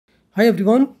Hi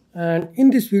everyone, and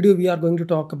in this video we are going to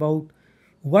talk about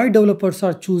why developers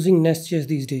are choosing NestJS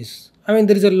these days.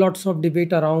 There is a lots of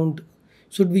debate around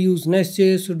should we use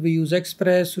NestJS, should we use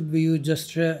Express, should we use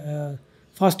just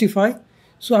Fastify.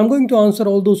 So I'm going to answer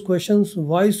all those questions.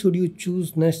 Why should you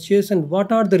choose NestJS and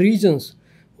what are the reasons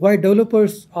why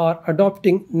developers are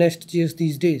adopting NestJS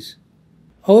these days?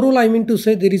 Overall, I mean to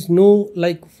say there is no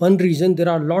one reason, there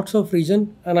are lots of reasons,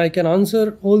 and I can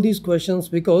answer all these questions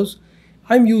because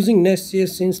I'm using NestJS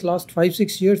since last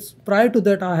 5-6 years. Prior to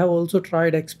that, I have also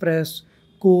tried Express,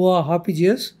 Koa,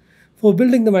 HappyJS for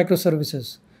building the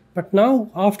microservices. But now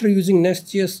after using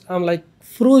NestJS, I'm like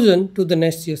frozen to the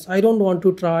NestJS. I don't want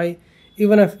to try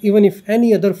even if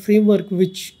any other framework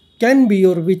which can be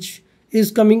or which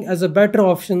is coming as a better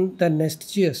option than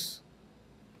NestJS.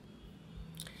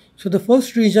 So the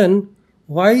first reason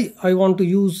why I want to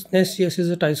use NestJS is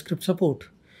a TypeScript support.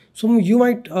 So you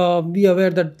might be aware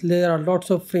that there are lots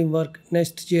of framework,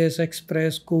 NestJS,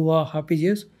 Express, Koa,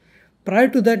 HappyJS. Prior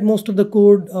to that, most of the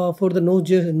code for the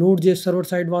Node.js server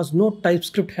side was not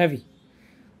TypeScript heavy.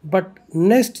 But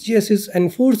NestJS is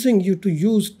enforcing you to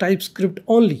use TypeScript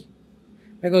only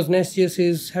because NestJS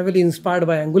is heavily inspired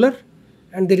by Angular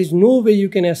and there is no way you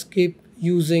can escape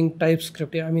using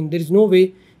TypeScript. There is no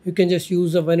way you can just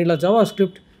use a vanilla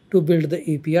JavaScript to build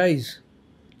the APIs.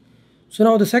 So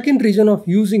now the second reason of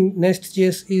using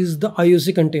NestJS is the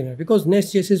IOC container, because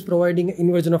NestJS is providing an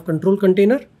inversion of control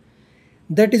container.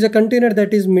 That is a container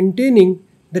that is maintaining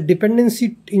the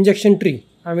dependency injection tree.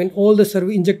 All the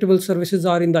injectable services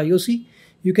are in the IOC.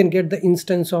 You can get the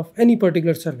instance of any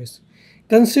particular service.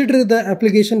 Consider the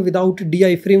application without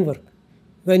DI framework.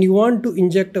 When you want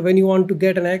to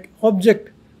get an object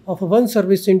of one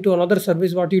service into another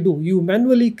service, what you do? You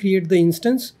manually create the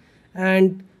instance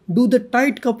and do the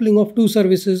tight coupling of two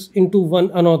services into one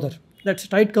another. That's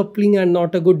tight coupling and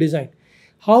not a good design.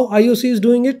 How IOC is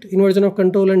doing it, inversion of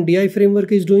control and DI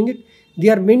framework is doing it. They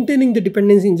are maintaining the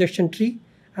dependency injection tree,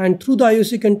 and through the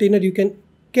IOC container you can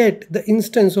get the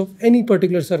instance of any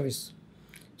particular service.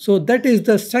 So that is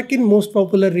the second most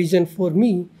popular reason for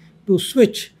me to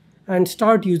switch and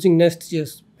start using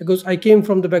NestJS, because I came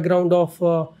from the background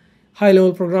of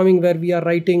high-level programming where we are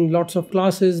writing lots of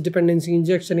classes, dependency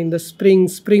injection in the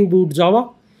Spring Boot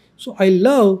Java. So I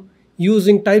love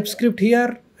using TypeScript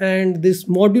here and this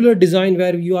modular design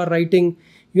where you are creating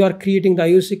the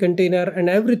IOC container and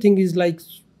everything is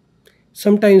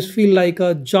sometimes feel like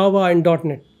a Java and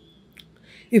 .NET.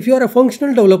 If you are a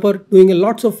functional developer doing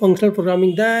lots of functional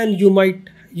programming, then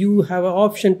you have an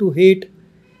option to hate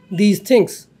these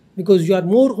things because you are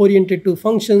more oriented to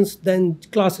functions than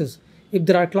classes. If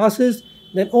there are classes,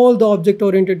 then all the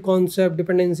object-oriented concept,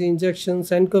 dependency injections,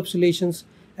 encapsulations,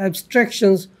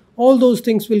 abstractions, all those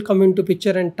things will come into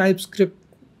picture, and TypeScript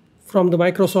from the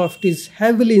Microsoft is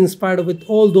heavily inspired with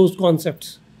all those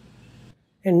concepts.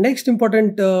 And next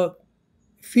important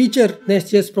feature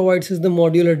NestJS provides is the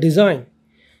modular design.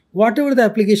 Whatever the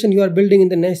application you are building in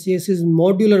the NestJS is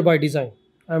modular by design.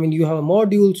 You have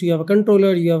modules, you have a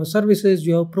controller, you have services,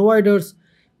 you have providers,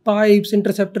 pipes,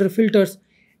 interceptor, filters.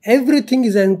 Everything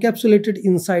is encapsulated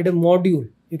inside a module.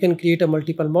 You can create a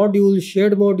multiple module,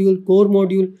 shared module, core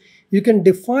module. You can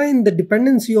define the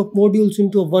dependency of modules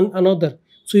into one another.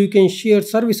 So you can share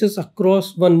services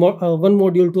across one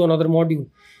module to another module.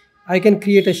 I can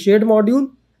create a shared module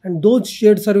and those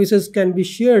shared services can be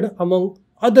shared among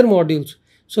other modules.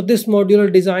 So this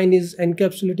modular design is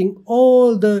encapsulating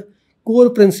all the core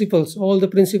principles, all the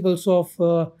principles of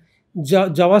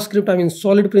JavaScript.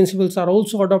 Solid principles are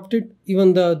also adopted.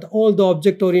 Even all the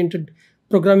object-oriented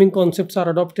programming concepts are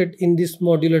adopted in this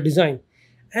modular design.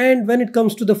 And when it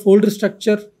comes to the folder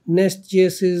structure,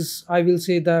 NestJS is, I will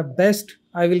say, the best.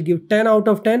 I will give 10 out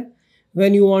of 10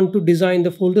 when you want to design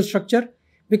the folder structure,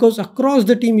 because across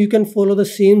the team you can follow the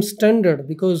same standard.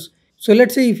 So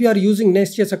let's say if you are using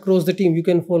NestJS across the team, you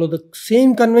can follow the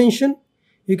same convention,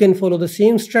 you can follow the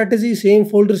same strategy, same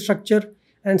folder structure,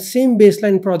 and same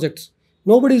baseline projects.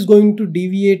 Nobody is going to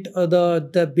deviate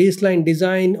the baseline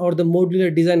design or the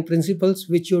modular design principles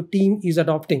which your team is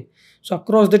adopting. So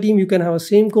across the team, you can have a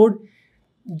same code.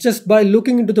 Just by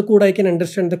looking into the code, I can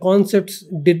understand the concepts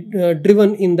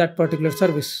driven in that particular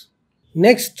service.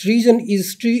 Next reason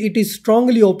is it is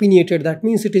strongly opinionated. That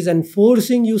means it is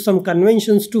enforcing you some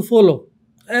conventions to follow.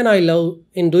 And I love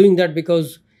in doing that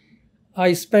because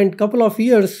I spent a couple of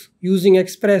years using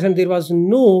Express and there was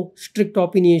no strict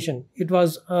opinionation. There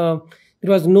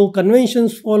was no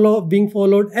conventions being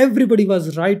followed. Everybody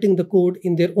was writing the code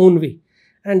in their own way.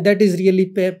 And that is really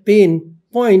pain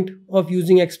point of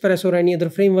using Express or any other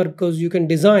framework, because you can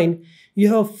design,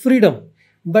 you have freedom.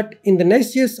 But in the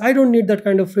NestJS, I don't need that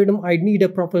kind of freedom. I need a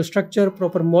proper structure,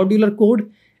 proper modular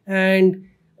code, and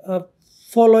uh,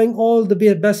 following all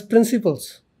the best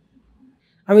principles.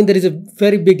 I mean, there is a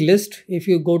very big list. If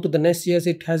you go to the NestJS,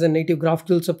 it has a native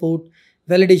GraphQL support,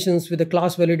 validations with the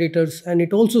class validators, and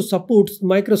it also supports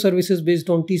microservices based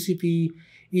on TCP,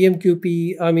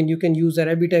 EMQP. I mean, you can use a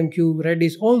RabbitMQ,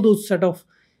 Redis, all those set of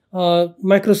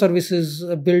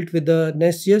microservices built with the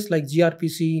NestJS like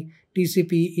gRPC,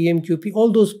 TCP, EMQP.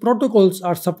 All those protocols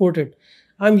are supported.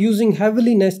 I'm using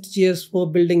heavily NestJS for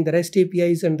building the REST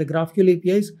APIs and the GraphQL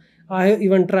APIs. I have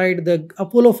even tried the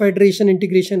Apollo Federation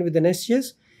integration with the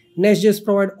NestJS. NestJS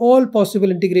provide all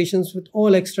possible integrations with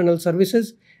all external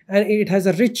services, and it has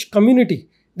a rich community.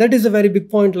 That is a very big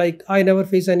point. Like, I never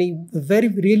face any very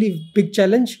really big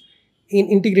challenge in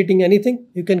integrating anything.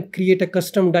 You can create a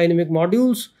custom dynamic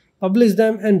modules, publish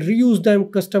them, and reuse them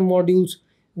custom modules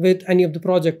with any of the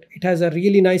project. It has a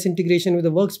really nice integration with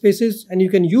the workspaces, and you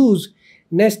can use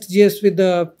NestJS with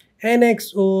the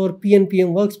NX or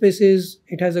PNPM workspaces.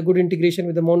 It has a good integration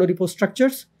with the monorepo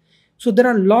structures. So there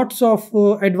are lots of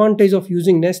advantage of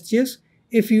using NestJS.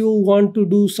 If you want to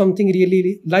do something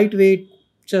really lightweight,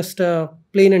 just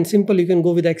plain and simple, you can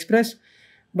go with Express.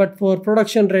 But for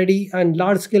production ready and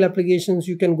large scale applications,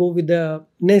 you can go with the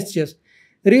NestJS.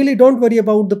 Really don't worry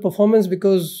about the performance,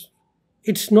 because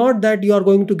it's not that you are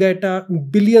going to get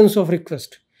billions of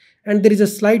requests. And there is a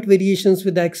slight variations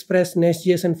with the Express,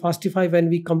 NestJS, and Fastify when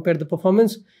we compare the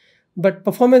performance. But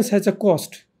performance has a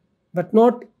cost. But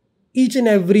not each and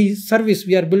every service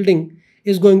we are building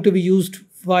is going to be used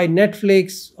by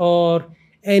Netflix or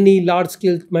any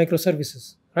large-scale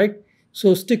microservices, right?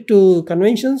 So stick to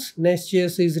conventions.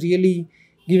 NestJS is really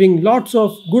giving lots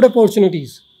of good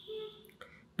opportunities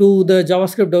to the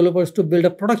JavaScript developers to build a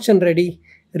production-ready,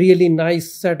 really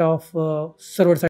nice set of server-side